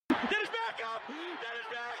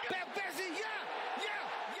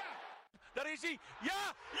Eredivisie. Ja,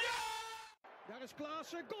 ja! Daar is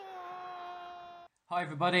Klaassen, goal! Hi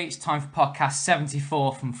everybody, it's time for podcast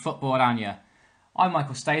 74 from Football Anya. I'm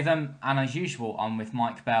Michael Statham, and as usual, I'm with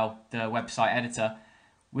Mike Bell, the website editor.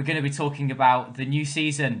 We're going to be talking about the new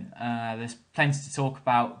season. There's plenty to talk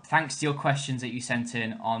about, thanks to your questions that you sent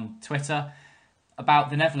in on Twitter, about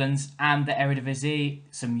the Netherlands and the Eredivisie,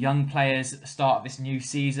 some young players at the start of this new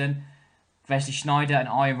season, Wesley Sneijder and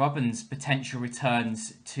Arjen Robben's potential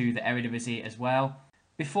returns to the Eredivisie as well.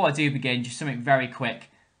 Before I do begin, just something very quick.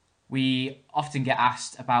 We often get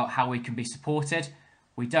asked about how we can be supported.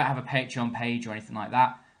 We don't have a Patreon page or anything like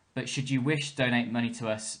that, but should you wish to donate money to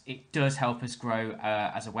us, it does help us grow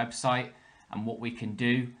as a website and what we can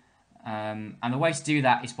do. And the way to do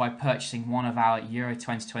that is by purchasing one of our Euro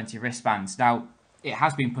 2020 wristbands. Now, it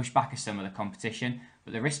has been pushed back a summer, the competition,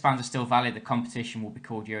 but the wristbands are still valid. The competition will be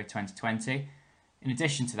called Euro 2020. In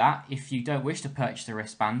addition to that, if you don't wish to purchase a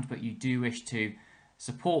wristband, but you do wish to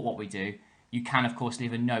support what we do, you can, of course,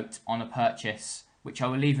 leave a note on a purchase, which I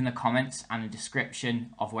will leave in the comments and the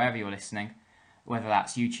description of wherever you're listening, whether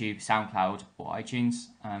that's YouTube, SoundCloud, or iTunes,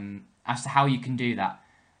 as to how you can do that.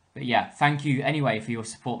 But yeah, thank you anyway for your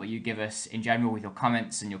support that you give us in general with your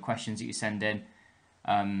comments and your questions that you send in.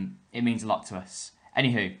 It means a lot to us.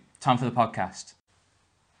 Anywho, time for the podcast.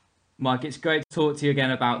 Mike, it's great to talk to you again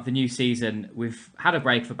about the new season. We've had a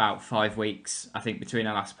break for about 5 weeks, I think, between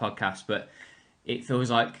our last podcast, but it feels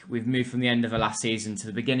like we've moved from the end of the last season to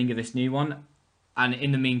the beginning of this new one. And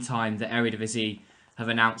in the meantime, the Eredivisie have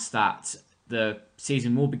announced that the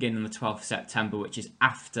season will begin on the 12th of September, which is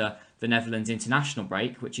after the Netherlands international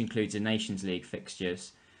break, which includes the Nations League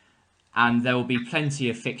fixtures. And there will be plenty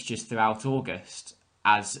of fixtures throughout August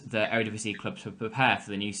as the Eredivisie clubs prepare for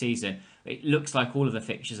the new season. It looks like all of the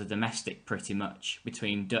fixtures are domestic pretty much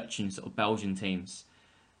between Dutch and sort of Belgian teams.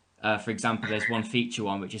 For example, there's one feature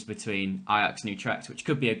one which is between Ajax and Utrecht, which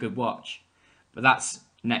could be a good watch. But that's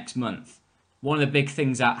next month. One of the big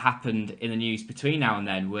things that happened in the news between now and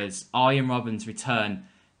then was Arjen Robben's return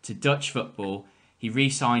to Dutch football. He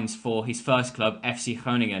re-signs for his first club, FC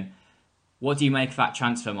Groningen. What do you make of that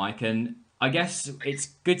transfer, Mike? And I guess it's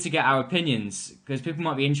good to get our opinions, because people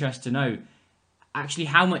might be interested to know, actually,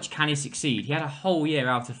 how much can he succeed? He had a whole year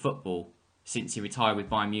out of football since he retired with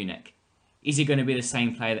Bayern Munich. Is he going to be the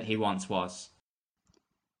same player that he once was?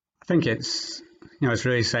 I think it's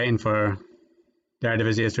really exciting for the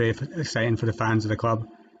Eredivisie. It's really exciting for the fans of the club,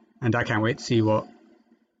 and I can't wait to see what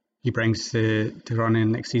he brings to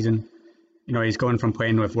Groningen next season. He's going from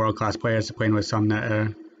playing with world-class players to playing with some that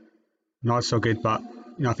are not so good, but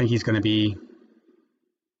I think he's going to be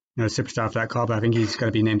a superstar for that club. I think he's going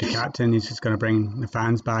to be named a captain. He's just going to bring the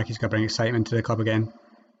fans back. He's going to bring excitement to the club again.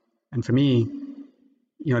 And for me,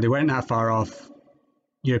 they weren't that far off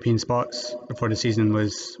European spots before the season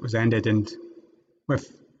was ended. And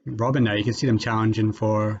with Robben now, you can see them challenging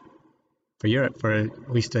for Europe, for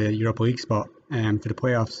at least a Europa League spot for the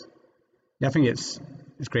playoffs. Yeah, I think it's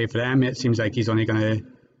great for them. It seems like he's only going to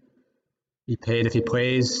be paid if he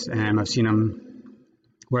plays. I've seen him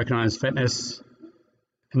working on his fitness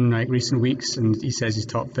in recent weeks, and he says he's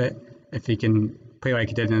top fit. If he can play like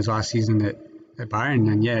he did in his last season at Bayern,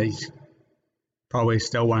 then yeah, he's probably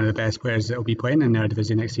still one of the best players that will be playing in the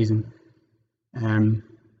Eredivisie next season. I'm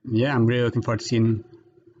really looking forward to seeing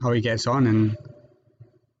how he gets on. And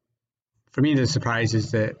for me, the surprise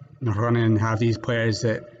is that Groningen have these players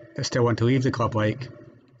that still want to leave the club, like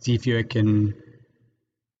Zeefuik, and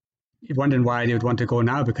you're wondering why they would want to go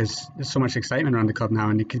now, because there's so much excitement around the club now,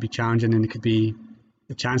 and it could be challenging, and it could be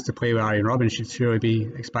the chance to play with Arjen Robben should surely be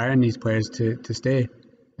inspiring these players to stay.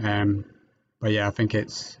 But yeah, I think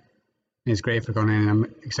it's great for Groningen, and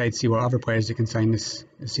I'm excited to see what other players they can sign this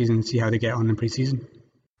season and see how they get on in pre-season.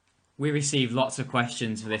 We received lots of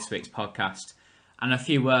questions for this week's podcast, and a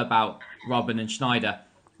few were about Robben and Sneijder.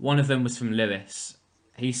 One of them was from Lewis.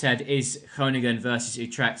 He said, is Groningen versus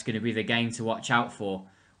Utrecht going to be the game to watch out for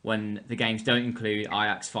when the games don't include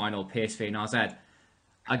Ajax, Final, PSV and AZ?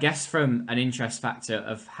 I guess from an interest factor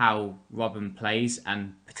of how Robben plays,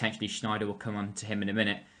 and potentially Sneijder will come on to him in a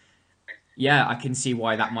minute, yeah, I can see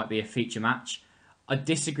why that might be a feature match. I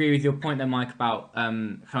disagree with your point there, Mike, about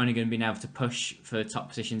Groningen being able to push for top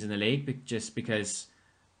positions in the league, just because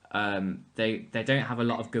they don't have a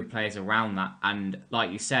lot of good players around that. And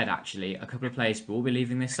like you said, actually, a couple of players will be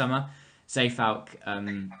leaving this summer. Zeefuik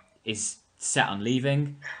is set on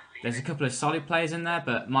leaving. There's a couple of solid players in there,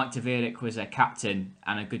 but Mike de Veerlijk was a captain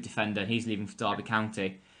and a good defender, and he's leaving for Derby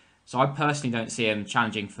County. So I personally don't see him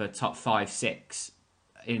challenging for top 5, 6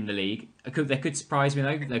 in the league. They could surprise me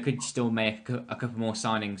though. They could still make a couple more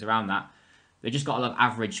signings around that. They've just got a lot of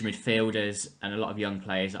average midfielders and a lot of young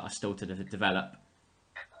players that are still to develop.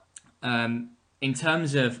 In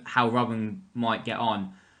terms of how Robben might get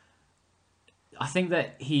on, I think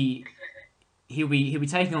that he'll be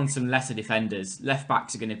taking on some lesser defenders. Left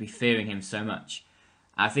backs are going to be fearing him so much.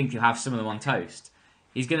 I think he'll have some of them on toast.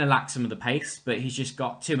 He's going to lack some of the pace, but he's just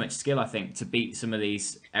got too much skill, I think, to beat some of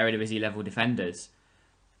these Eredivisie level defenders.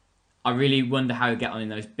 I really wonder how he'll get on in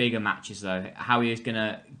those bigger matches, though. How he is going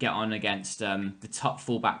to get on against the top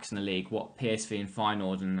fullbacks in the league, what PSV and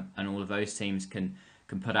Feyenoord and all of those teams can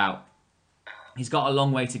put out. He's got a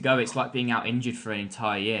long way to go. It's like being out injured for an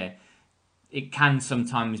entire year. It can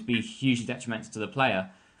sometimes be hugely detrimental to the player.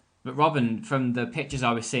 But Robben, from the pictures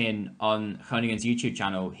I was seeing on Groningen's YouTube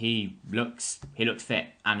channel, he looks fit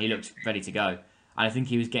and he looks ready to go. And I think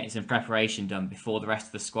he was getting some preparation done before the rest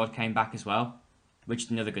of the squad came back as well, which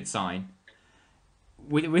is another good sign.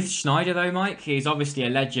 With Sneijder though, Mike, he's obviously a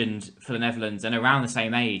legend for the Netherlands and around the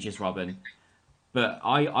same age as Robben. But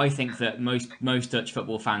I think that most Dutch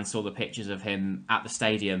football fans saw the pictures of him at the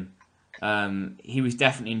stadium. He was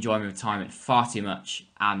definitely enjoying retirement far too much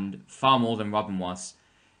and far more than Robben was.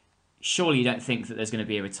 Surely you don't think that there's going to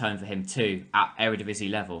be a return for him too at Eredivisie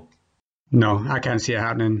level? No, I can't see it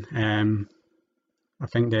happening. I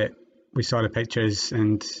think that we saw the pictures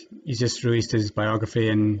and he's just released his biography,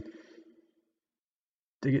 and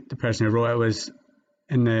the person who wrote it was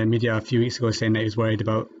in the media a few weeks ago saying that he was worried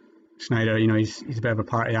about Sneijder. You know, he's a bit of a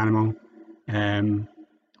party animal.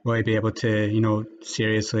 Will he be able to,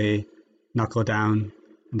 seriously knuckle down?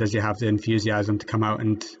 And does he have the enthusiasm to come out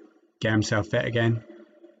and get himself fit again?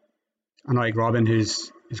 Unlike Robben,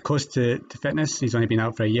 who's close to fitness, he's only been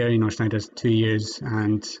out for a year. Sneijder's 2 years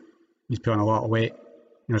and he's put on a lot of weight.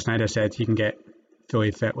 Sneijder said he can get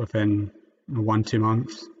fully fit within 1-2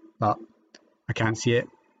 months, but I can't see it.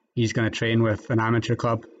 He's going to train with an amateur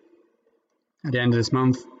club at the end of this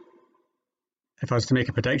month. If I was to make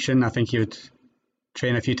a prediction, I think he would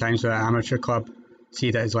train a few times with an amateur club,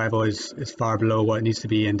 see that his level is far below what it needs to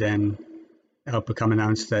be, and then it'll become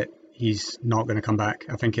announced that he's not going to come back.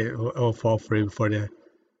 I think it'll fall through before the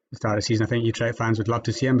start of the season. I think Utrecht fans would love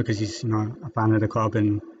to see him because he's a fan of the club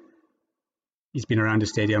and he's been around the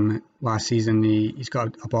stadium last season. He's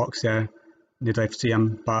got a box there and they'd like to see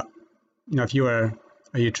him. But if you were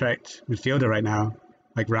a Utrecht midfielder right now,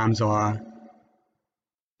 like Ramselaar,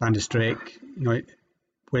 Van der Streek,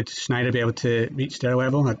 would Sneijder be able to reach their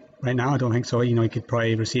level? Right now, I don't think so. He could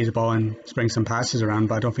probably receive the ball and spring some passes around,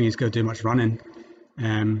 but I don't think he's going to do much running.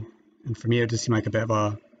 And for me, it just seemed like a bit of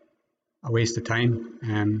a waste of time.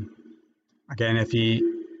 Again, if he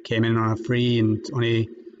came in on a free and only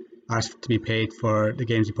asked to be paid for the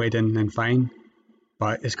games he played in, then fine.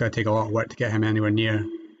 But it's going to take a lot of work to get him anywhere near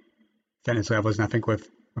fitness levels. And I think with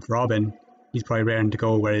Robben, he's probably raring to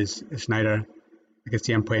go, whereas Sneijder, I could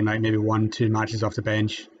see him playing like maybe 1-2 matches off the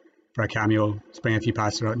bench for a cameo, spring a few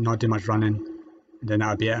passes out, not do much running, and then that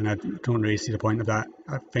would be it. And I don't really see the point of that.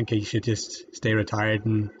 I think he should just stay retired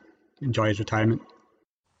and enjoy his retirement.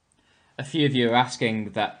 A few of you are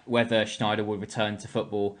asking that whether Sneijder would return to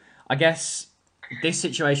football. I guess this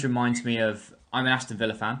situation reminds me of, I'm an Aston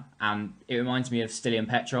Villa fan, and it reminds me of Stilian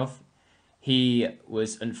Petrov. He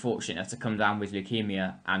was unfortunate enough to come down with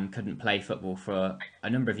leukemia and couldn't play football for a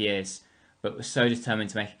number of years, but was so determined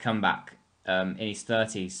to make a comeback in his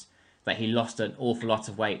 30s that he lost an awful lot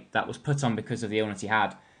of weight that was put on because of the illness he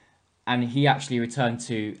had. And he actually returned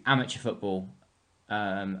to amateur football,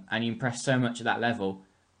 and he impressed so much at that level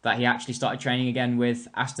that he actually started training again with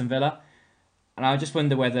Aston Villa. And I just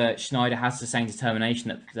wonder whether Sneijder has the same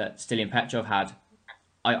determination that Stilian Petrov had.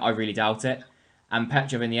 I really doubt it. And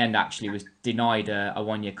Petrov, in the end, actually was denied a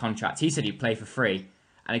 1-year contract. He said he'd play for free.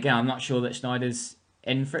 And again, I'm not sure that Sneijder's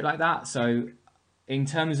in for it like that. So in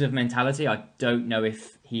terms of mentality, I don't know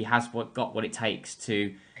if he has got what it takes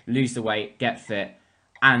to lose the weight, get fit,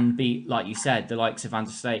 and beat, like you said, the likes of Van der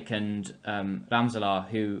Streek and Ramselaar,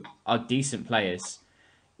 who are decent players.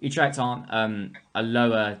 Utrecht aren't a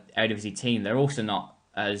lower Eredivisie team. They're also not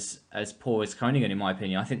as poor as Groningen, in my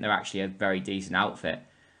opinion. I think they're actually a very decent outfit.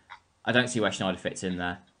 I don't see where Sneijder fits in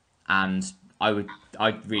there, and I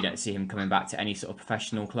really don't see him coming back to any sort of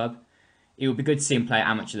professional club. It would be good to see him play at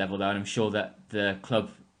amateur level though, and I'm sure that the club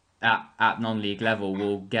at non-league level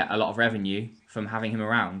will get a lot of revenue from having him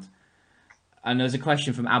around. And there's a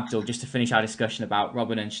question from Abdul, just to finish our discussion about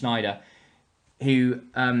Robben and Sneijder, who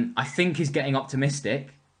I think is getting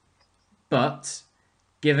optimistic, but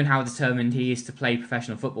given how determined he is to play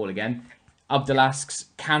professional football again, Abdul asks,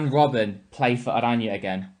 can Robben play for Oranje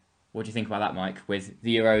again? What do you think about that, Mike, with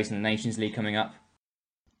the Euros and the Nations League coming up?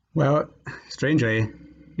 Well, strangely,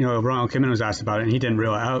 Ronald Koeman was asked about it and he didn't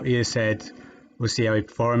rule it out. He just said we'll see how he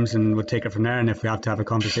performs and we'll take it from there. And if we have to have a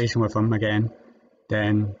conversation with him again,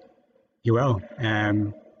 then he will.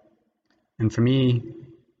 And for me,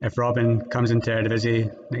 if Robin comes into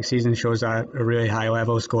Eredivisie next season, shows at a really high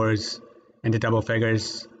level, scores into double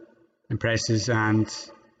figures, impresses, and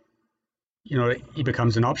he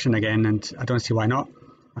becomes an option again, and I don't see why not.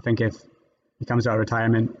 I think if he comes out of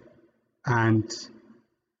retirement and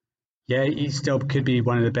he still could be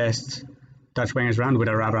one of the best Dutch wingers around, would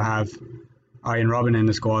I rather have Arjen Robben in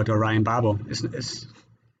the squad or Ryan Babel? It's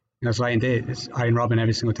light and day. It's Arjen Robben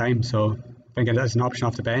every single time. So I think that's an option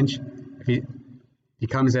off the bench. If he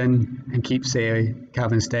comes in and keeps, say,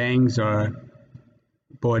 Calvin Stengs or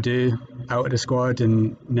Boadu out of the squad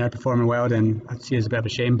and they're performing well, then I'd see it as a bit of a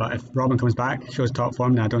shame. But if Robin comes back, shows top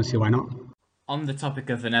form, then I don't see why not. On the topic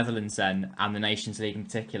of the Netherlands then, and the Nations League in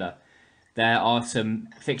particular, there are some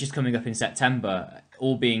fixtures coming up in September,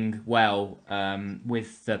 all being well,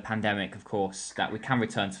 with the pandemic, of course, that we can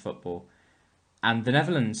return to football. And the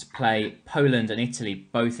Netherlands play Poland and Italy,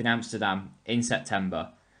 both in Amsterdam, in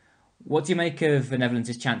September. What do you make of the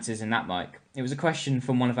Netherlands' chances in that, Mike? It was a question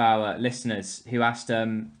from one of our listeners who asked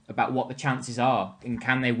about what the chances are and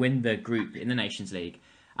can they win the group in the Nations League.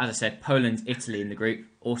 As I said, Poland, Italy in the group,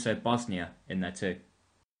 also Bosnia in there too.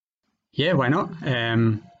 Yeah, why not?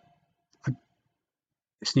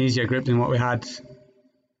 It's an easier group than what we had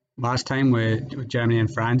last time with Germany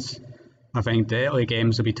and France. I think the Italy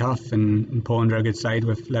games will be tough, and Poland are a good side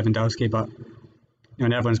with Lewandowski, but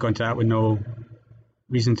everyone's going to that with no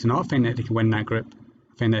reason to not think that they can win that group.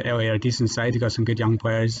 I think that Italy are a decent side, they've got some good young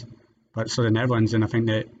players, but so do Netherlands, and I think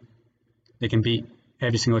that they can beat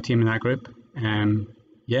every single team in that group.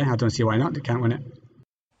 I don't see why not. They can't win it.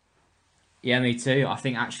 Yeah, me too. I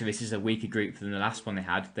think actually this is a weaker group than the last one they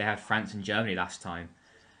had. They had France and Germany last time.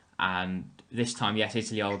 And this time, yes,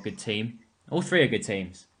 Italy are a good team. All three are good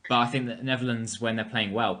teams. But I think that the Netherlands, when they're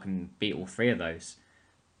playing well, can beat all three of those.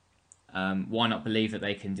 Why not believe that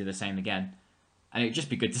they can do the same again? And it'd just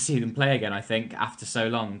be good to see them play again, I think, after so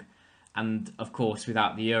long. And, of course,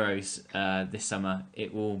 without the Euros this summer,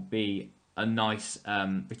 it will be a nice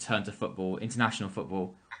return to football, international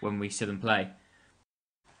football, when we see them play.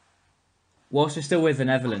 Whilst we're still with the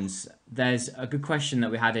Netherlands, there's a good question that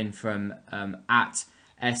we had in from at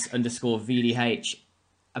S_VDH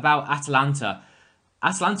about Atalanta.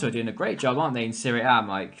 Atalanta are doing a great job, aren't they, in Serie A,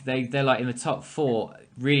 Mike? They're like in the top four,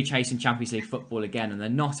 really chasing Champions League football again, and they're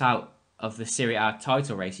not out of the Serie A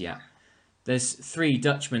title race yet. There's three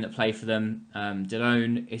Dutchmen that play for them. De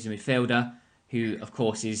Loon is a midfielder, who, of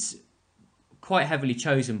course, is quite heavily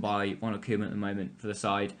chosen by Ronald Koeman at the moment for the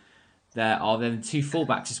side. There are then two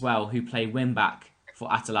fullbacks as well who play wing-back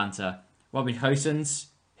for Atalanta. Robin Gosens,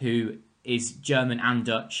 who is German and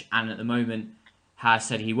Dutch, and at the moment has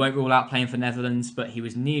said he won't rule out playing for Netherlands, but he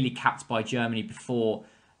was nearly capped by Germany before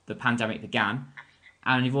the pandemic began.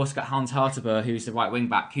 And you've also got Hans Hartebur, who's the right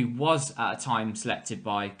wing-back, who was at a time selected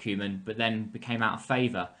by Koeman, but then became out of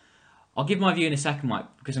favour. I'll give my view in a second, Mike,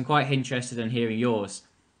 because I'm quite interested in hearing yours.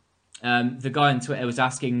 The guy on Twitter was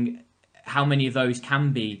asking how many of those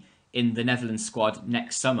can be in the Netherlands squad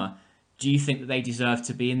next summer. Do you think that they deserve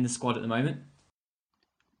to be in the squad at the moment?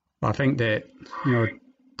 Well, I think that,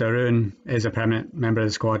 De Loon is a permanent member of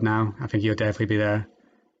the squad now. I think he'll definitely be there.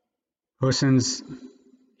 Gosens,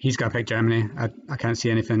 he's got to pick Germany. I can't see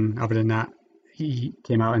anything other than that. He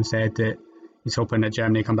came out and said that he's hoping that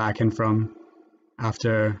Germany come back in from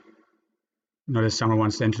after this summer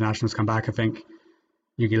once the internationals come back. I think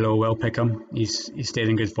Jogi Löw will pick him. He's stayed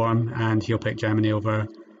in good form and he'll pick Germany over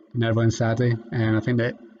the Netherlands, sadly. And I think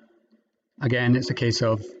that, again, it's a case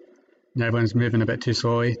of Netherlands moving a bit too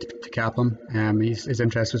slowly to cap him. His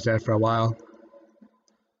interest was there for a while.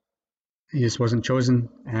 He just wasn't chosen.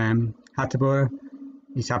 Hateboer,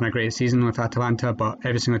 he's having a great season with Atalanta, but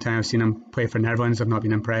every single time I've seen him play for Netherlands, I've not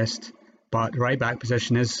been impressed. But the right back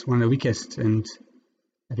position is one of the weakest, and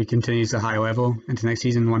if he continues at a high level into next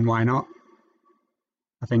season, why not?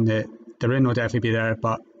 I think that De Loon will definitely be there,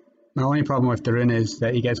 but my only problem with De Loon is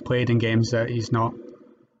that he gets played in games that he's not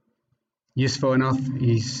useful enough.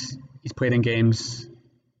 He's played in games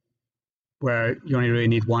where you only really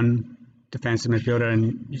need one defensive midfielder,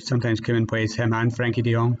 and sometimes Koeman plays him and Frenkie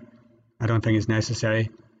de Jong. I don't think it's necessary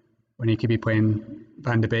when he could be playing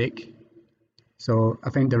Van de Beek. So I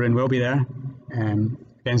think De Loon will be there.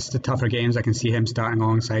 Against the tougher games, I can see him starting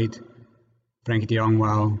alongside Frenkie de Jong,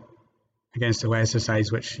 while against the lesser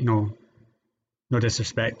sides, which, no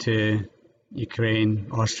disrespect to Ukraine,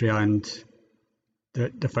 Austria, and the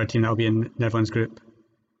third team that will be in the Netherlands group,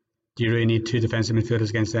 do you really need two defensive midfielders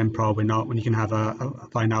against them? Probably not, when you can have a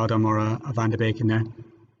Wijnaldum or a Van de Beek in there.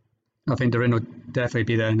 I think De Loon will definitely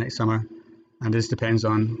be there next summer. And this depends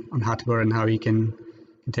on Hateboer and how he can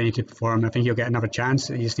continue to perform. I think he'll get another chance.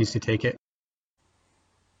 He just needs to take it.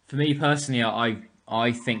 For me personally,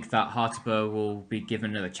 I think that Hateboer will be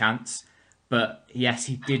given another chance. But yes,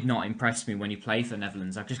 he did not impress me when he played for the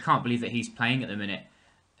Netherlands. I just can't believe that he's playing at the minute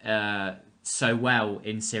so well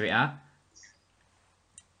in Serie A.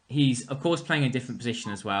 He's, of course, playing a different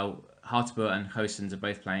position as well. Harteboer and Goossens are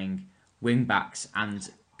both playing wing backs, and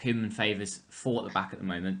Koeman favours 4 at the back at the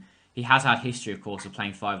moment. He has had history, of course, of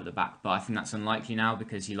playing 5 at the back, but I think that's unlikely now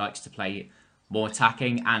because he likes to play more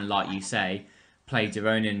attacking and, like you say, play De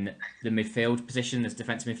Roon in the midfield position as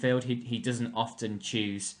defensive midfield. He doesn't often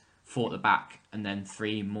choose 4 at the back and then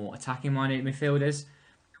 3 more attacking-minded midfielders.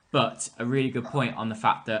 But a really good point on the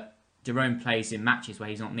fact that De Roon plays in matches where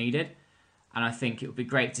he's not needed. And I think it would be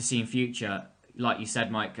great to see in future, like you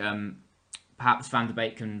said, Mike, perhaps Van der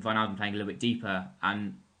Beek and Wijnaldum playing a little bit deeper,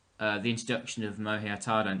 and the introduction of Mohi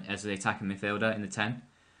Atara as the attacking midfielder in the 10.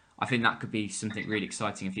 I think that could be something really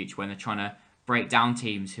exciting in future when they're trying to break down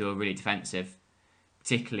teams who are really defensive,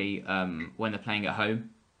 particularly when they're playing at home.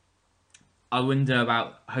 I wonder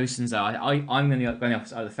about Goossens though. I'm going to go on the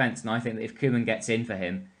opposite side of the fence, and I think that if Koeman gets in for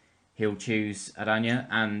him, he'll choose Aranya,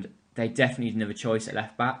 and they definitely need another choice at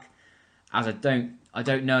left back. As I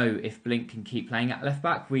don't know if Blind can keep playing at left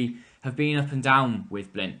back. We have been up and down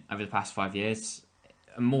with Blind over the past 5 years.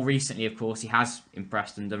 And more recently, of course, he has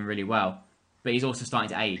impressed and done really well, but he's also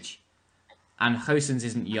starting to age. And Goossens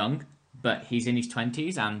isn't young, but he's in his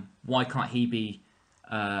 20s, and why can't he be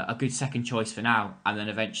a good second choice for now, and then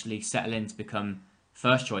eventually settle in to become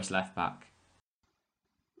first choice left back?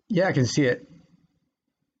 Yeah, I can see it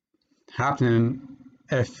happening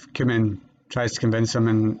if Koeman tries to convince him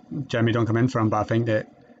and Germany don't come in for him. But I think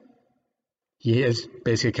that he has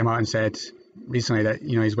basically come out and said recently that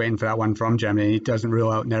he's waiting for that one from Germany. He doesn't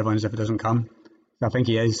rule out Netherlands if it doesn't come. So I think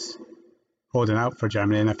he is holding out for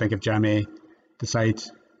Germany, and I think if Germany decide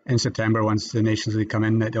in September, once the Nations League come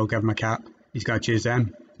in, that they'll give him a cap, he's got to choose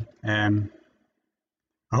them. I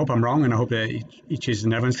hope I'm wrong, and I hope that he chooses the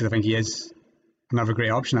Netherlands, because I think he is another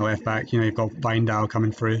great option at left back. You've got Wijndal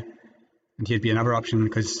coming through, and he'd be another option,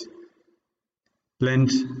 because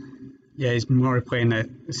Blind, he's more playing at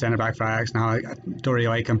centre back for Ajax now. I don't really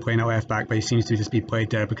like him playing at left back, but he seems to just be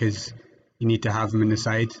played there because you need to have him in the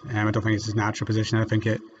side. I don't think it's his natural position. I think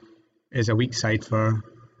it is a weak side for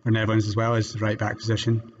Netherlands as well as the right back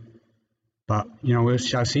position. But we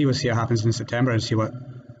shall see. We'll see what happens in September and see what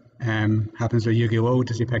happens with Jogi Löw.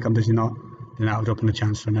 Does he pick him? Does he not? Then that would open a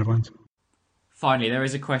chance for Netherlands. Finally, there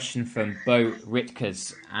is a question from Bo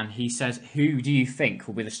Ritkers, and he says, who do you think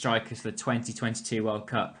will be the strikers for the 2022 World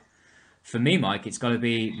Cup? For me, Mike, it's got to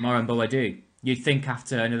be Moran Boadu. You'd think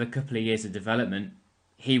after another couple of years of development,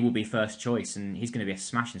 he will be first choice, and he's going to be a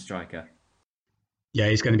smashing striker. Yeah,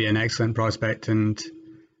 he's going to be an excellent prospect, and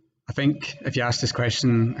I think if you asked this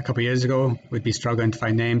question a couple of years ago, we'd be struggling to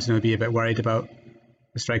find names and we'd be a bit worried about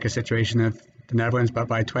the striker situation of the Netherlands. But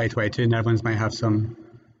by 2022, Netherlands might have some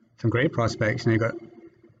great prospects. You've got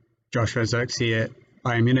Joshua Zirkzee at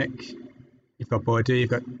Bayern Munich, you've got Boadu,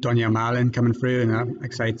 you've got Donyell Malen coming through, and I'm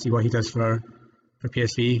excited to see what he does for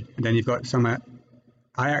PSV. And then you've got some at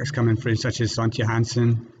Ajax coming through, such as Sontje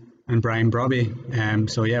Hansen and Brian Brobby.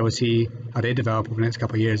 So yeah, we'll see how they develop over the next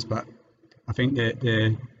couple of years. But I think that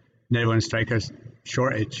the Netherlands strikers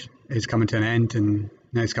shortage is coming to an end, and in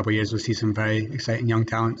the next couple of years we'll see some very exciting young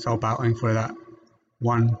talents all battling for that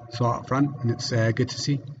one slot up front, and it's good to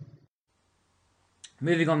see.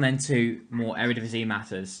 Moving on then to more Eredivisie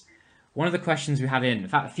matters. One of the questions we had in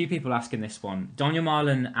fact, a few people asking this one, Donyell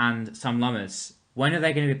Malen and Sam Lammers, when are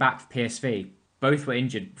they going to be back for PSV? Both were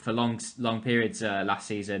injured for long periods last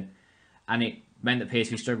season, and it meant that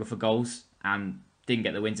PSV struggled for goals and didn't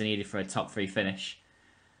get the wins they needed for a top 3 finish.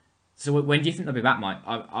 So when do you think they'll be back, Mike?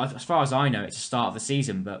 As far as I know, it's the start of the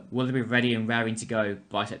season, but will they be ready and raring to go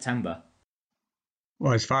by September?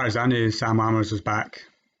 Well, as far as I knew, Sam Lammers was back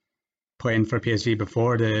playing for PSV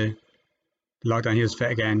before the lockdown. He was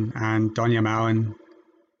fit again, and Donyell Malen,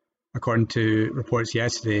 according to reports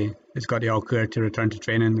yesterday, has got the all clear to return to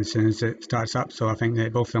training as soon as it starts up. So I think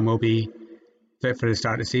that both of them will be fit for the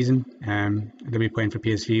start of the season. They'll be playing for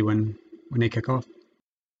PSV when they kick off.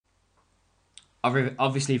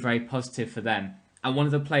 Obviously very positive for them. And one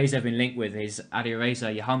of the players they've been linked with is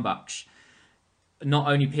Alireza Jahanbakhsh. Not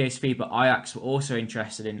only PSV but Ajax were also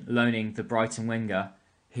interested in loaning the Brighton winger,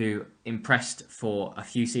 who impressed for a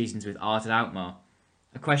few seasons with Arden Alkmaar.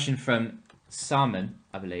 A question from Salmon,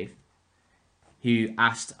 I believe, who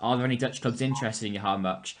asked, are there any Dutch clubs interested in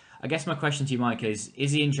Jahanbakhsh? I guess my question to you, Mike, is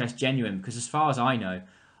the interest genuine? Because as far as I know,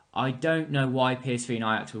 I don't know why PSV and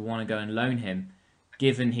Ajax would want to go and loan him,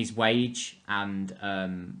 given his wage and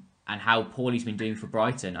how poorly he's been doing for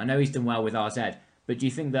Brighton. I know he's done well with RZ, but do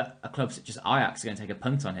you think that a club such as Ajax are going to take a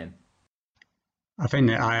punt on him? I think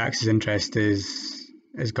that Ajax's interest is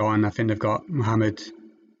gone. I think they've got Mohamed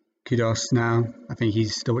Kudus now. I think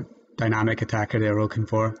he's the dynamic attacker they're looking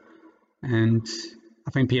for. And I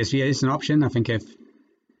think PSV is an option. I think if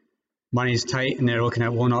money's tight and they're looking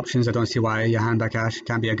at loan options, I don't see why Johan Bakash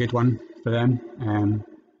can't be a good one for them.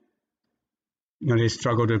 They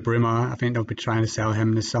struggled with Bruma. I think they'll be trying to sell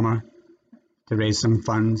him this summer to raise some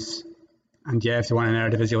funds. And yeah, if they want an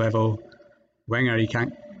Eredivisie level winger, there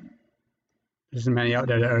isn't many out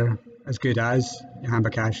there that are as good as Johan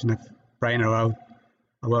Bakash. And if Brighton are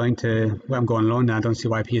willing to let him go on loan, then I don't see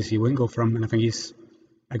why PSV wouldn't go for him. And I think he's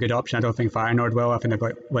a good option. I don't think Feyenoord will. I think they've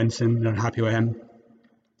got Winston. They're happy with him.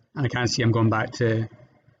 And I can't see him going back to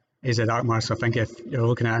AZ Alkmaar. So I think if you're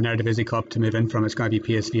looking at an Eredivisie club to move in from, it's going to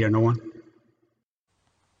be PSV or no one.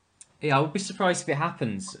 Yeah, I would be surprised if it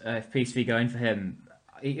happens, if PSV go in for him.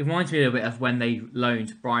 It reminds me a little bit of when they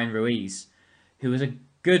loaned Brian Ruiz, who was a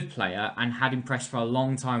good player and had impressed for a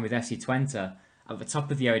long time with FC Twente at the top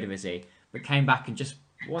of the Eredivisie, but came back and just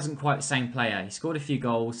wasn't quite the same player. He scored a few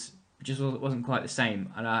goals, but just wasn't quite the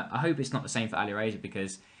same. And I hope it's not the same for Alireza,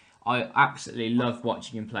 because I absolutely love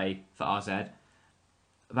watching him play for RZ.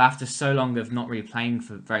 But after so long of not really playing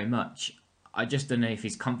for very much, I just don't know if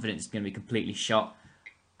his confidence is going to be completely shot,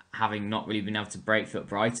 having not really been able to break through at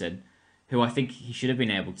Brighton, who I think he should have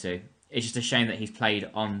been able to. It's just a shame that he's played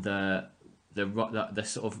on the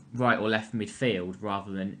sort of right or left midfield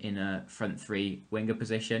rather than in a front three winger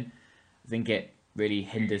position. I think it really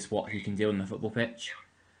hinders what he can do on the football pitch.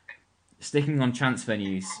 Sticking on transfer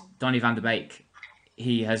news, Donny van de Beek,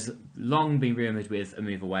 he has long been rumoured with a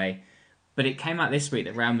move away, but it came out this week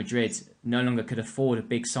that Real Madrid no longer could afford a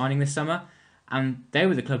big signing this summer, and they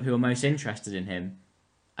were the club who were most interested in him.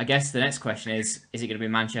 I guess the next question is it going to be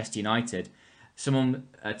Manchester United?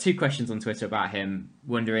 Two questions on Twitter about him,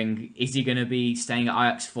 wondering, is he going to be staying at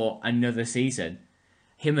Ajax for another season?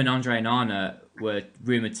 Him and Andre Onana were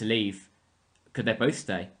rumoured to leave. Could they both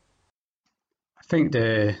stay? I think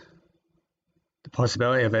the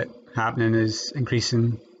possibility of it happening is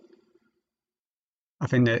increasing. I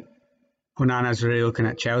think that Onana's really looking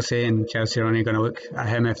at Chelsea, and Chelsea are only going to look at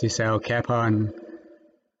him if they sell Kepa. And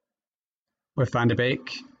with Van de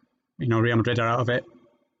Beek, Real Madrid are out of it.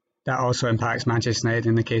 That also impacts Manchester United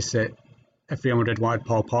in the case that if Real Madrid wanted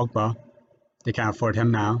Paul Pogba, they can't afford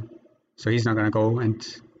him now, so he's not going to go. And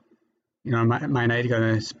Man United are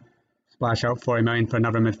going to splash out 40 million for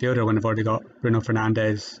another midfielder when they've already got Bruno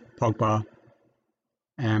Fernandes, Pogba.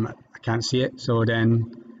 I can't see it. So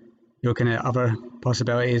then you're looking at other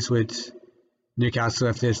possibilities with Newcastle,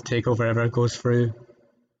 if this takeover ever goes through,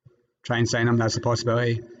 try and sign him. That's a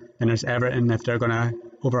possibility. Then there's Everton, if they're going to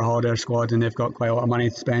overhaul their squad and they've got quite a lot of money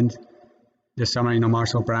to spend this summer.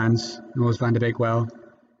 Marcel Brands knows Van de Beek well.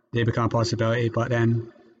 They become a possibility. But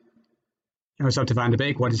then it's up to Van de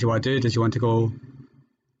Beek. What does he want to do? Does he want to go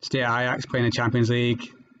stay at Ajax, play in the Champions League,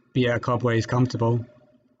 be at a club where he's comfortable,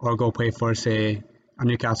 or go play for, say, a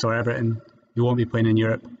Newcastle or Everton? He won't be playing in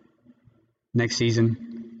Europe next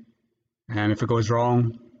season. If it goes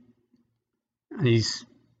wrong and he's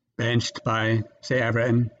benched by, say,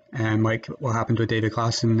 Everton, like what happened with David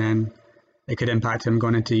Klaassen, then it could impact him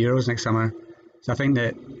going into Euros next summer. So I think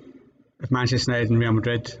that if Manchester United and Real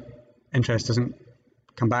Madrid interest doesn't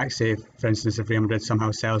come back, say for instance if Real Madrid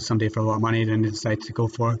somehow sells somebody for a lot of money, then they decide to go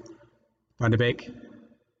for Van de Beek,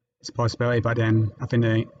 it's a possibility. But then I think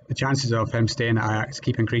the chances of him staying at Ajax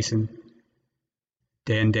keep increasing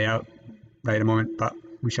day in, day out right at the moment, but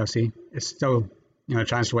we shall see. It's still, the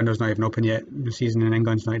transfer window's not even open yet. The season in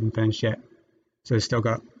England's not even finished yet, so it's still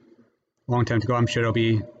got a long time to go. I'm sure there'll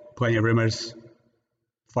be plenty of rumours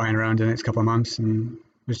flying around in the next couple of months, and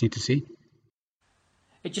we just need to see.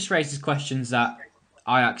 It just raises questions that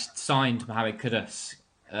Ajax signed Mohamed Kudus.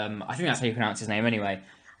 I think that's how you pronounce his name anyway.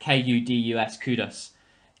 Kudus, Kudus.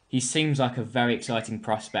 He seems like a very exciting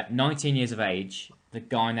prospect. 19 years of age, the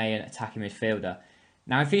Ghanaian attacking midfielder.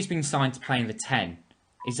 Now, if he's been signed to play in the 10,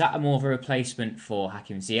 is that more of a replacement for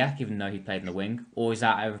Hakim Ziyech, even though he played in the wing? Or is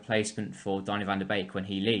that a replacement for Donny van de Beek when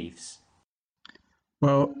he leaves?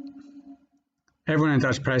 Well, everyone in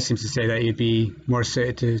Dutch press seems to say that he'd be more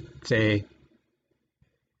suited to, say,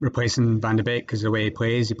 replacing Van de Beek because of the way he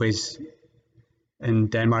plays. In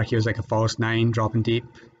Denmark, he was like a false nine, dropping deep,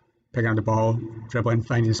 picking up the ball, dribbling,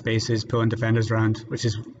 finding spaces, pulling defenders around, which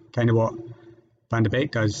is kind of what Van de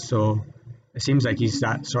Beek does. So it seems like he's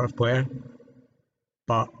that sort of player.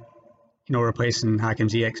 But, replacing Hakim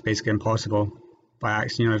Ziyech is basically impossible by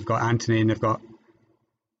Ajax. They've got Antony and they've got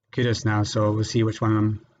Kudus now, so we'll see which one of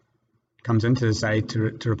them comes into the side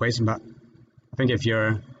to replace him. But I think if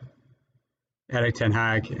you're Erik ten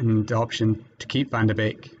Hag and the option to keep Van de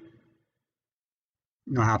Beek,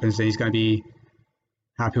 what happens, then he's going to be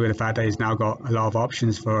happy with the fact that he's now got a lot of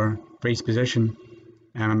options for each position.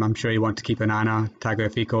 I'm sure you want to keep Onana,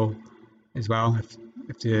 Tagliafico as well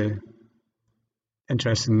if the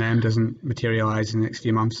interest in them doesn't materialise in the next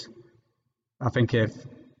few months. I think if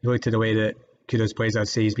you look at the way that Kudus plays, I'd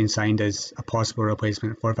say he's been signed as a possible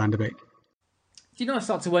replacement for Van de Beek. Do you not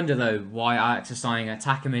start to wonder, though, why Ajax are signing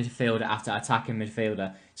attacking midfielder after attacking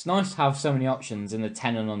midfielder? It's nice to have so many options in the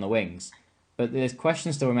 10 and on the wings, but there's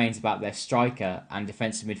question still remains about their striker and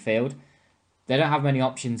defensive midfield. They don't have many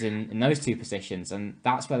options in those two positions, and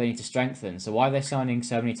that's where they need to strengthen. So why are they signing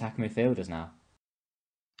so many attacking midfielders now?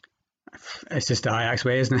 It's just the Ajax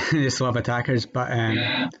way, isn't it? They still have attackers, but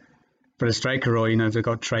for the striker role, they've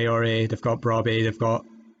got Traore, they've got Brobbey, they've got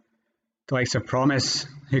the likes of Promise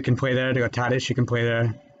who can play there, they've got Tadic who can play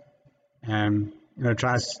there.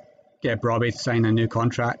 Try to get Brobbey to sign a new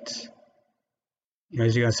contract.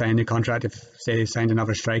 Is he going to sign a new contract if, say, they signed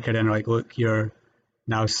another striker, then they're like, look, you're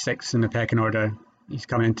now 6th in the pecking order. He's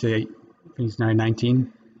coming into, I think he's now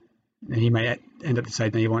 19. And he might end up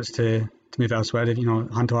deciding that he wants to move elsewhere. If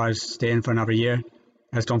Hunter's staying for another year,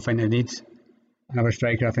 I just don't think they need another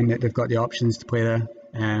striker. I think that they've got the options to play there.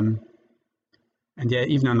 And yeah,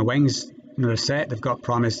 even on the wings, they're set. They've got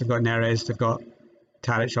Promise, they've got Neres, they've got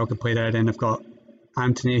Tadic who can play there. Then they've got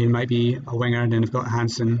Anthony who might be a winger. Then they've got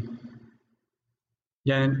Hansen.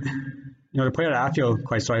 Yeah, the player that I feel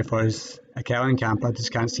quite sorry for is Ekkelenkamp. I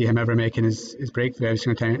just can't see him ever making his breakthrough every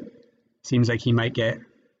single time. It seems like he might get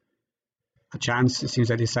a chance. It seems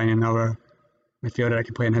like they're signing another midfielder that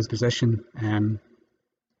can play in his position.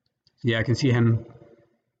 Yeah, I can see him,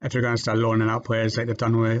 if they're going to start loaning out players like they've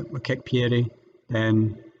done with Kik Pieri,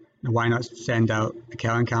 then why not send out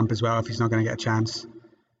Ekkelenkamp as well if he's not going to get a chance?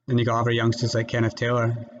 Then you got other youngsters like Kenneth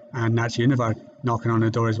Taylor and Nacho Univar knocking on the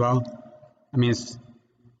door as well. I mean,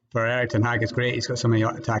 for Erik ten Hag, it's great. He's got so many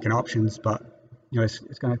attacking options, but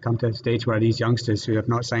it's going to come to a stage where these youngsters who have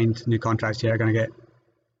not signed new contracts yet are going to get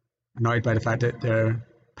annoyed by the fact that their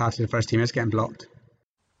path to the first team is getting blocked.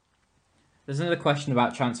 There's another question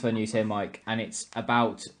about transfer news here, Mike, and it's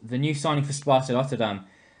about the new signing for Sparta Rotterdam,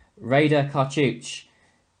 Reda Karciuc.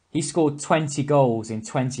 He scored 20 goals in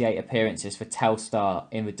 28 appearances for Telstar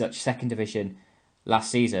in the Dutch second division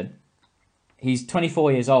last season. He's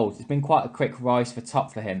 24 years old. It's been quite a quick rise for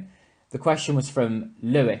top for him. The question was from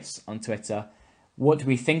Lewis on Twitter. What do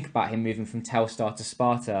we think about him moving from Telstar to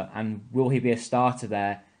Sparta, and will he be a starter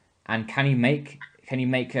there? And can he make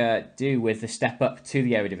do with the step up to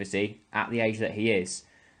the Eredivisie at the age that he is?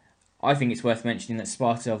 I think it's worth mentioning that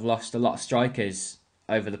Sparta have lost a lot of strikers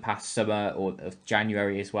over the past summer or of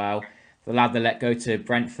January as well. The lad they let go to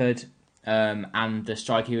Brentford and the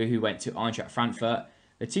striker who went to Eintracht Frankfurt.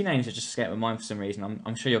 The two names are just escaping my mind for some reason.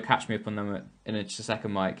 I'm sure you'll catch me up on them in just a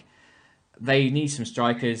second, Mike. They need some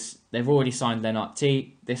strikers. They've already signed Lennart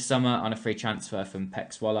T this summer on a free transfer from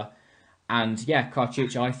Pek Zwolle. And yeah,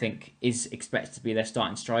 Karciuc, I think, is expected to be their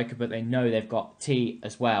starting striker, but they know they've got T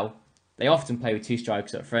as well. They often play with two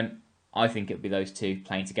strikers up front. I think it'll be those two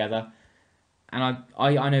playing together. And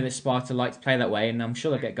I know that Sparta like to play that way, and I'm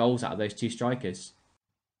sure they'll get goals out of those two strikers.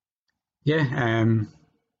 Yeah,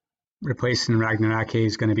 replacing Ragnar Ake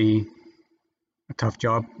is going to be a tough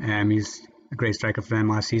job. He's a great striker for them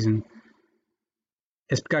last season.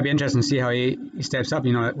 It's going to be interesting to see how he steps up.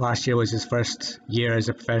 Last year was his first year as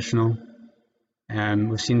a professional.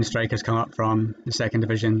 We've seen strikers come up from the second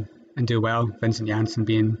division and do well. Vincent Janssen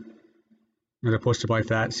being the poster boy for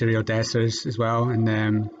that. Cyril Dessers as well. And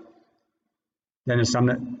then there's some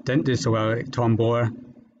that didn't do so well. Like Tom Boer,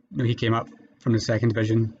 he came up from the second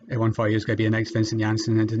division. Everyone thought he was going to be the next Vincent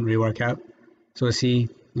Janssen, and it didn't really work out. So we'll see.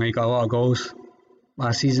 He got a lot of goals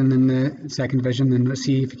last season in the second division, and let's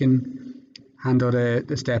see if he can handle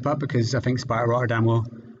the step up, because I think Sparta Rotterdam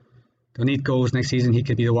they'll need goals next season. He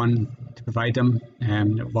could be the one to provide them.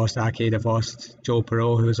 They've lost Ake, they've lost Joe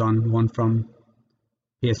Perreault, who was on one from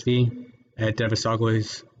PSV. Dervisoglu,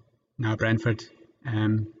 who's now at Brentford.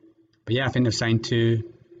 But yeah, I think they've signed two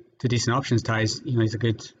decent options. Ties, he's a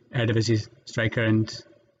good Eredivisie striker, and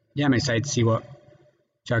yeah, I'm excited to see what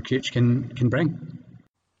Karciuc can bring.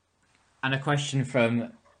 And a question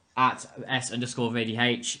from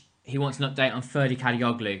 @S_VDH. He wants an update on Ferdi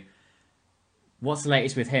Kadioglu. What's the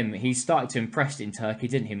latest with him? He started to impress in Turkey,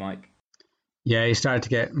 didn't he, Mike? Yeah, he started to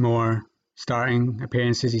get more starting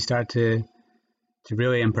appearances. He started to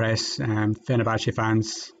really impress. Fenerbahce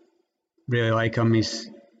fans really like him. He's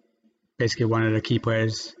basically one of the key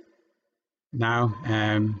players now.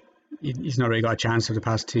 He's not really got a chance for the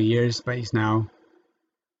past 2 years, but he's now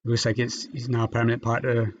looks like he's now a permanent part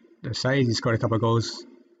of their side. He scored a couple of goals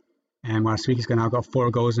last week. He's now got 4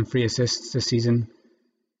 goals and 3 assists this season.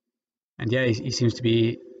 And yeah, he seems to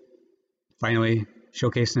be finally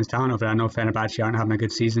showcasing his talent over there. I know Fenerbahce aren't having a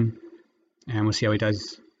good season, and we'll see how he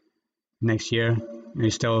does next year.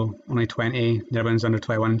 He's still only 20, Netherlands under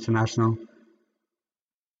 21 international.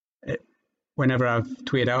 Whenever I've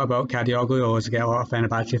tweeted out about Kadioglu, I always get a lot of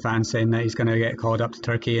Fenerbahce fans saying that he's going to get called up to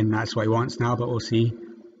Turkey and that's what he wants now, but we'll see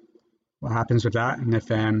what happens with that. And if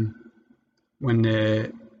when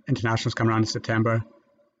the internationals come around in September,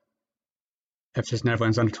 if there's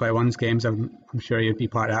Netherlands under 21s games, I'm sure he'd be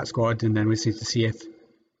part of that squad, and then we need to see if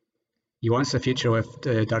he wants the future with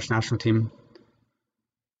the Dutch national team.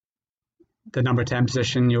 The number 10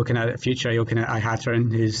 position, you're looking at the future, you're looking at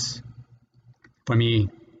Ihataren, who's, for me,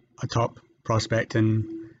 a top prospect and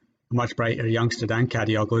a much brighter youngster than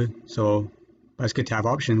Kadioglu. So, but it's good to have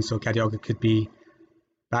options. So Kadioglu could be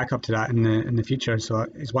back up to that in the future. So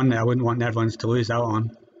it's one that I wouldn't want Netherlands to lose out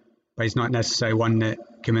on. But he's not necessarily one that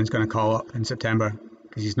Koeman's going to call up in September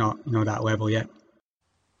because he's not, that level yet.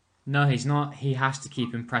 No, he's not. He has to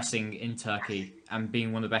keep impressing in Turkey and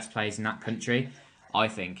being one of the best players in that country, I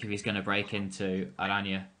think, if he's going to break into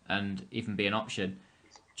Alanya and even be an option.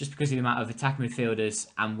 Just because of the amount of attacking midfielders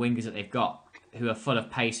and wingers that they've got, who are full of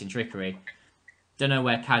pace and trickery. Don't know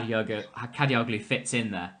where Kadioglu fits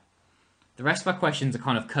in there. The rest of our questions are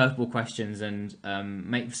kind of curveball questions and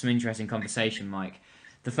make for some interesting conversation, Mike.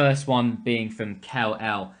 The first one being from Kel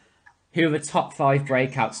L. Who are the top 5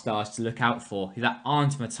 breakout stars to look out for who that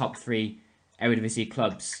aren't in the top 3 Eredivisie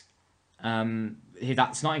clubs?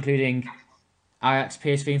 That's not including Ajax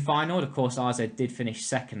PSV in final. Of course, AZ did finish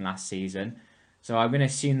second last season. So I'm going to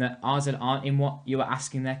assume that AZ aren't in what you were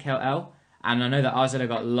asking there, KL. And I know that AZ have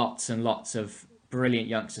got lots and lots of brilliant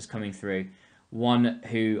youngsters coming through. One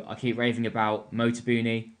who I keep raving about, Mo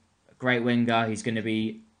Tabuni, a great winger. He's going to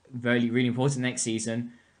be really important next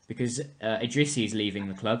season because Idrissi is leaving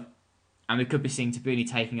the club. And we could be seeing Tabuni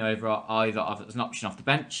taking over either as an option off the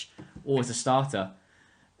bench or as a starter.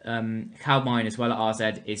 Kalmine as well at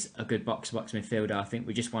RZ is a good box-to-box midfielder. I think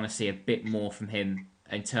we just want to see a bit more from him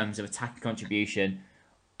in terms of attacking contribution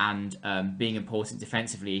and being important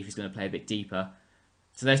defensively if he's going to play a bit deeper.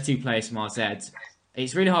 So there's 2 players from RZ.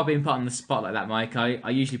 It's really hard being put on the spot like that, Mike. I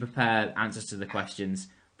usually prepare answers to the questions,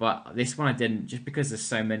 but this one I didn't, just because there's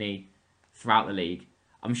so many throughout the league.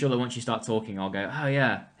 I'm sure that once you start talking, I'll go, oh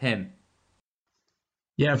yeah, him.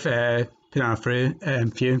 Yeah, I've put on a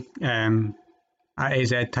few. At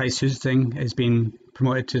AZ, Thijs Soesting has been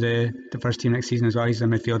promoted to the first team next season as well. He's a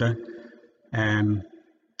midfielder.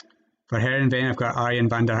 For Heerenveen, I've got Arjen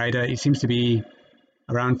van der Heijden. He seems to be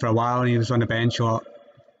around for a while, and he was on the bench a lot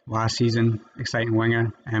last season. Exciting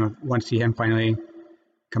winger. I want to see him finally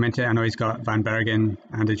come into it. I know he's got Van Bergen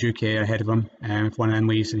and Adjuke ahead of him. If one of them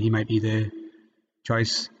leaves, then he might be the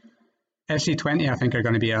choice. FC20, I think, are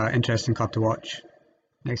going to be an interesting club to watch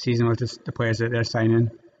next season with the players that they're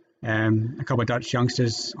signing. A couple of Dutch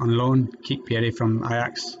youngsters on loan, Kiek Pierre from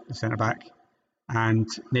Ajax, the centre-back, and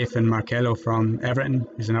Nathan Markello from Everton,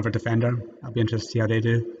 who's another defender. I'll be interested to see how they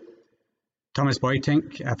do. Thomas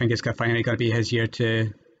Boytink, I think it's finally going to be his year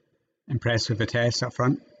to impress with Vitesse up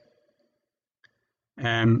front.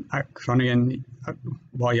 At Groningen, a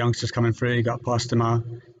lot of youngsters coming through. You got Postema,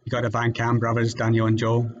 you got the Van Kam brothers, Daniel and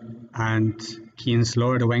Joe, and Keane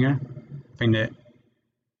Sloor, the winger. I think that,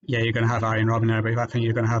 yeah, you're going to have Arjen Robben there, but I think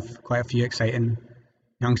you're going to have quite a few exciting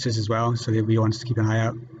youngsters as well, so we want to keep an eye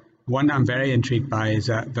out. One that I'm very intrigued by is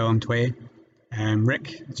Willem II,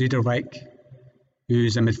 Rick Zuiderwijk,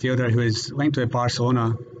 who's a midfielder who is linked with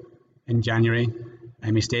Barcelona in January.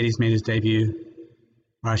 He's made his debut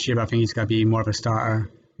last year, but I think he's going to be more of a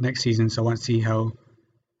starter next season, so I want to see how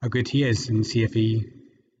good he is and see if he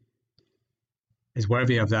is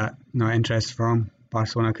worthy of that interest from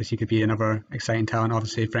Barcelona, because he could be another exciting talent.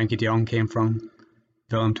 Obviously, Frankie de Jong came from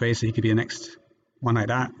Willem II, so he could be the next one like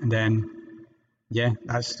that. And then, yeah,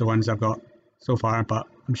 that's the ones I've got so far, but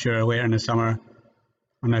I'm sure later in the summer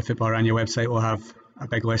on our Football Oranje website we'll have a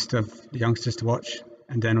big list of the youngsters to watch,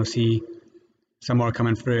 and then we'll see some more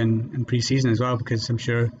coming through in pre-season as well, because I'm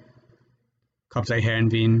sure clubs like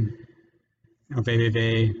Heerenveen,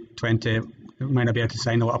 VVV, Twente might not be able to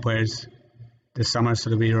sign a lot of players this summer, so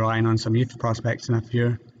they'll be relying on some youth prospects, and a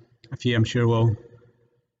few I'm sure will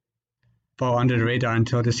fall under the radar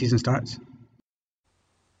until the season starts.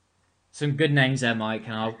 Some good names there, Mike,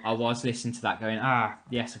 and I was listening to that going,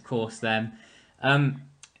 yes, of course, them.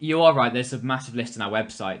 You are right, there's a massive list on our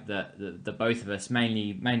website that both of us,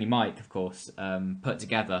 mainly Mike, of course, put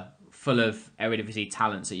together full of Eredivisie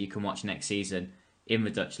talents that you can watch next season in the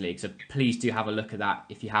Dutch league. So please do have a look at that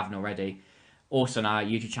if you haven't already. Also on our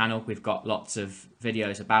YouTube channel, we've got lots of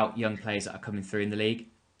videos about young players that are coming through in the league.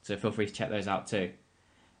 So feel free to check those out too.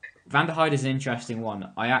 Van der Heide is an interesting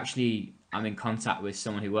one. I'm in contact with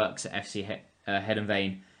someone who works at FC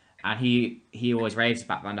Heerenveen, and he always raves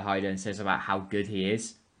about Van der Heide and says about how good he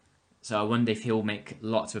is. So I wonder if he'll make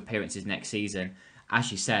lots of appearances next season.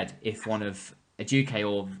 As you said, if one of Ajuke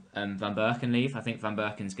or Van Berken leave, I think Van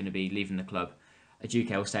Berken's going to be leaving the club.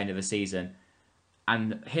 Ajuke will stay into the season.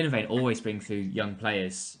 And Heerenveen always bring through young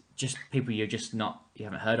players, just people you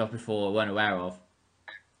haven't heard of before or weren't aware of.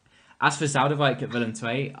 As for Zuiderwijk at Willem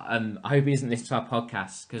II, I hope he doesn't listen to our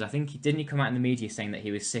podcast, because I think didn't he come out in the media saying that he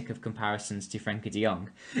was sick of comparisons to Frenkie de Jong?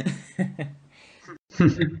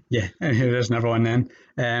 Yeah, there's another one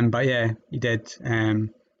then. But yeah, he did.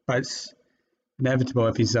 But it's inevitable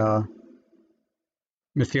if he's a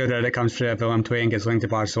midfielder that comes through at Willem II and gets linked to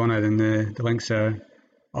Barcelona, then the links are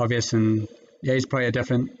obvious. And yeah, he's probably a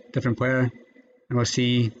different player. And we'll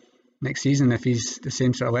see next season if he's the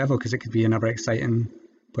same sort of level, because it could be another exciting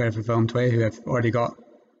player for Willem II, who have already got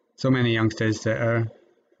so many youngsters that are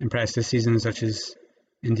impressed this season, such as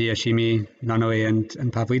India, Shimi, Nunley and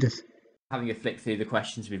Pavlidis. Having a flick through the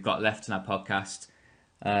questions we've got left on our podcast.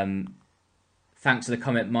 Thanks for the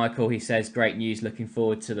comment, Michael. He says, great news, looking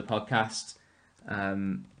forward to the podcast.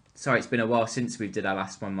 Sorry, it's been a while since we did our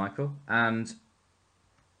last one, Michael. And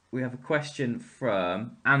we have a question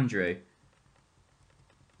from Andrew.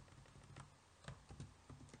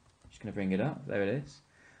 Just going to bring it up. There it is.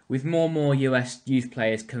 With more and more US youth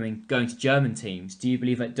players going to German teams, do you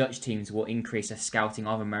believe that Dutch teams will increase their scouting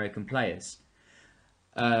of American players?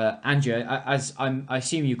 Andrew, I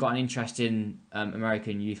assume you've got an interest in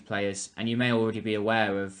American youth players, and you may already be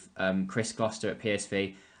aware of Chris Gloucester at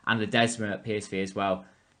PSV and Ledesma at PSV as well.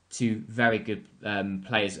 Two very good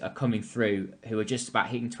players are coming through who are just about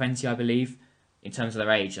hitting 20, I believe, in terms of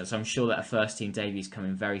their age. So I'm sure that a first team debut is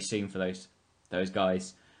coming very soon for those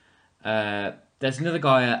guys. There's another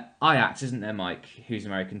guy at Ajax, isn't there, Mike, who's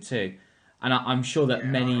American too? And I'm sure that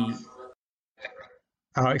many...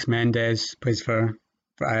 Alex Mendez plays for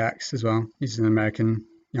Ajax as well. He's an American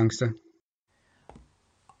youngster.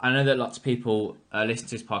 I know that lots of people listen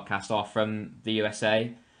to this podcast are from the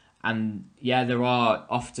USA. And yeah, there are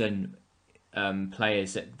often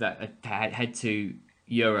players that head to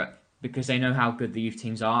Europe because they know how good the youth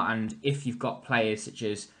teams are. And if you've got players such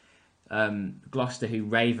as Gloucester who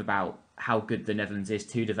rave about how good the Netherlands is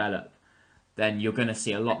to develop, then you're going to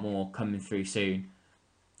see a lot more coming through soon.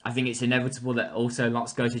 I think it's inevitable that also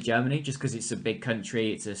lots go to Germany just because it's a big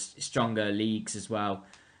country, it's a stronger leagues as well.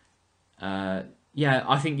 Yeah,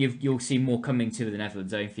 I think you'll see more coming to the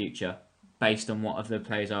Netherlands in future based on what other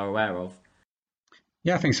players are aware of.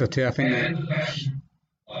 Yeah, I think so too. I think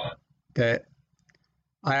that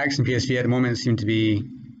Ajax and PSV at the moment seem to be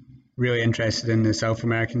really interested in the South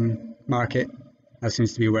American market. That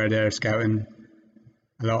seems to be where they're scouting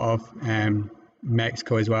a lot of.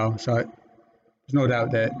 Mexico as well. So there's no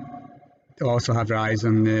doubt that they'll also have their eyes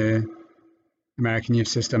on the American youth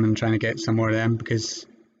system and trying to get some more of them, because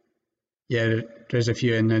yeah, there's a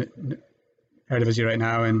few in the Eredivisie right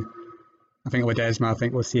now, and I think Ledesma, I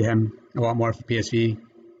think we'll see him a lot more for PSV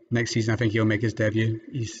next season. I think he'll make his debut.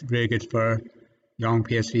 He's really good for young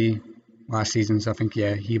PSV last season, so I think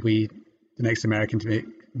yeah, he'll be the next American to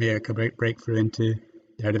make a breakthrough into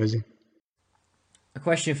the Eredivisie. A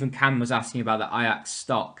question from Cam was asking about the Ajax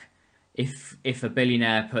stock. If a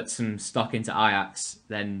billionaire puts some stock into Ajax,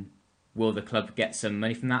 then will the club get some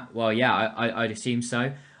money from that? Well, yeah, I'd assume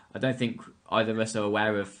so. I don't think either of us are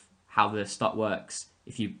aware of how the stock works.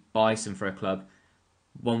 If you buy some for a club,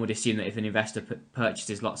 one would assume that if an investor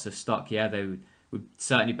purchases lots of stock, yeah, they would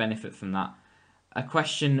certainly benefit from that. A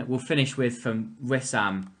question we'll finish with from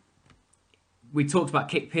Wissam. We talked about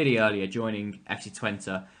Kik Piri earlier joining FC Twente.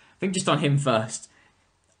 I think just on him first,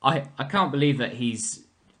 I can't believe that he's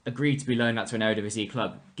agreed to be loaned out to an Eredivisie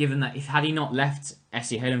club, given that had he not left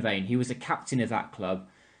SC Heerenveen, he was the captain of that club,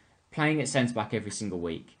 playing at centre-back every single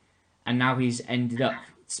week, and now he's ended up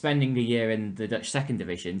spending the year in the Dutch second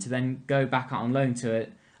division to then go back out on loan to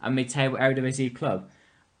a mid-table Eredivisie club.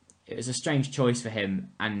 It was a strange choice for him,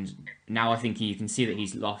 and now I think you can see that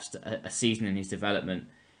he's lost a season in his development.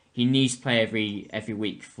 He needs to play every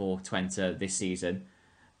week for Twente this season.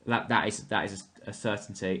 That is a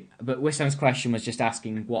certainty. But Wissam's question was just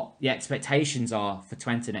asking what the expectations are for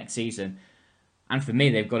Twente next season. And for me,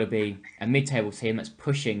 they've got to be a mid-table team that's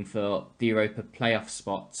pushing for the Europa playoff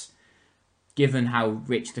spots, given how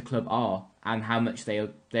rich the club are and how much they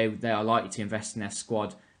are likely to invest in their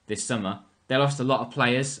squad this summer. They lost a lot of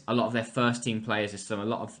players, a lot of their first team players this summer. A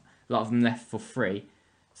lot of them left for free,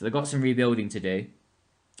 so they've got some rebuilding to do.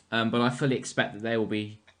 But I fully expect that they will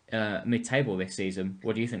be mid-table this season.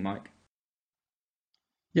 What do you think, Mike?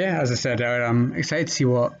 Yeah, as I said earlier, I'm excited to see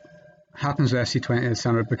what happens with FC20 this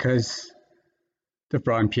summer, because they've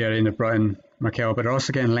brought in Pierre and they've brought in Markel, but they're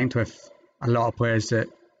also getting linked with a lot of players that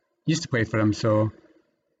used to play for them. So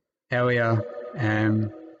Elia,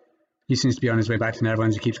 he seems to be on his way back to the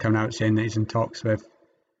Netherlands. He keeps coming out saying that he's in talks with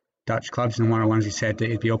Dutch clubs, and one of the ones he said that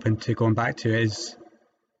he'd be open to going back to is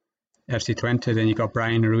FC20. Then you've got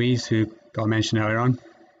Brian Ruiz, who got mentioned earlier on,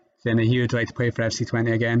 saying that he would like to play for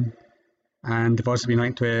FC20 again. And they've also been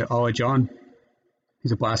linked to Ola John.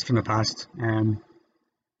 He's a blast from the past.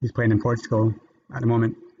 He's playing in Portugal at the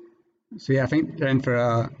moment. So yeah, I think they're in for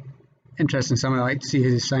a interesting summer. I like to see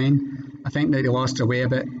who they sign. I think that they lost their way a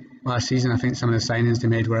bit last season. I think some of the signings they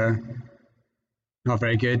made were not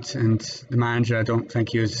very good, and the manager, I don't think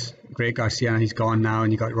he was great. Garcia, he's gone now,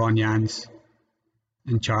 and you got Ron Jans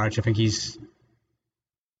in charge. I think he's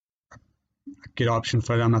a good option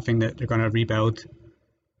for them. I think that they're going to rebuild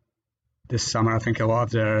this summer. I think a lot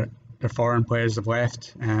of their foreign players have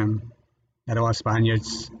left. Had a lot of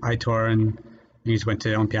Spaniards, Aitor, and he's went to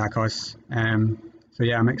Olympiacos. So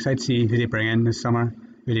yeah, I'm excited to see who they bring in this summer,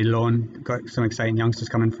 who they loan. Got some exciting youngsters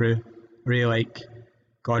coming through. I really like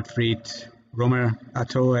Gottfried Romer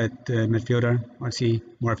Atto at the midfielder. I want to see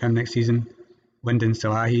more of him next season. Wyndon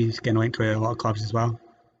Salahi, he's getting linked with a lot of clubs as well.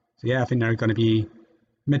 So yeah, I think they're going to be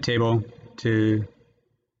mid-table to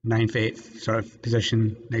 9th, 8th sort of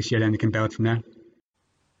position next year, then they can build from there.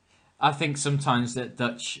 I think sometimes that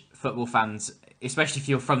Dutch football fans, especially if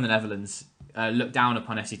you're from the Netherlands, look down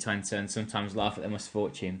upon FC Twente and sometimes laugh at their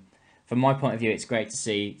misfortune. From my point of view, it's great to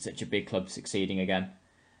see such a big club succeeding again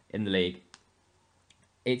in the league.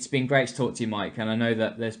 It's been great to talk to you, Mike, and I know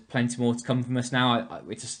that there's plenty more to come from us now.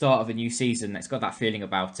 It's the start of a new season. It's got that feeling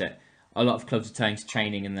about it. A lot of clubs are turning to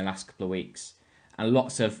training in the last couple of weeks, and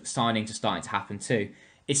lots of signings are starting to happen too.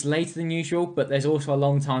 It's later than usual, but there's also a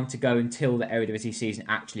long time to go until the Eredivisie season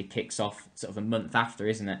actually kicks off, sort of a month after,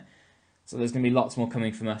 isn't it? So there's going to be lots more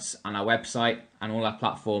coming from us on our website and all our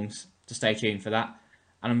platforms, so stay tuned for that.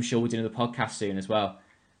 And I'm sure we'll do another podcast soon as well.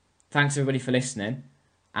 Thanks everybody for listening,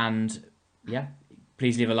 and yeah,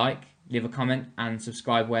 please leave a like, leave a comment, and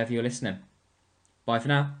subscribe wherever you're listening. Bye for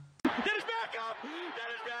now. Dennis Bergkamp!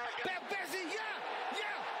 Dennis Bergkamp! Van Persie, ja!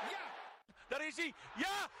 Ja! Ja! Daar is hij!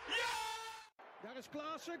 Ja! Ja! Daar is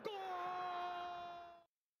Klaassen, goal!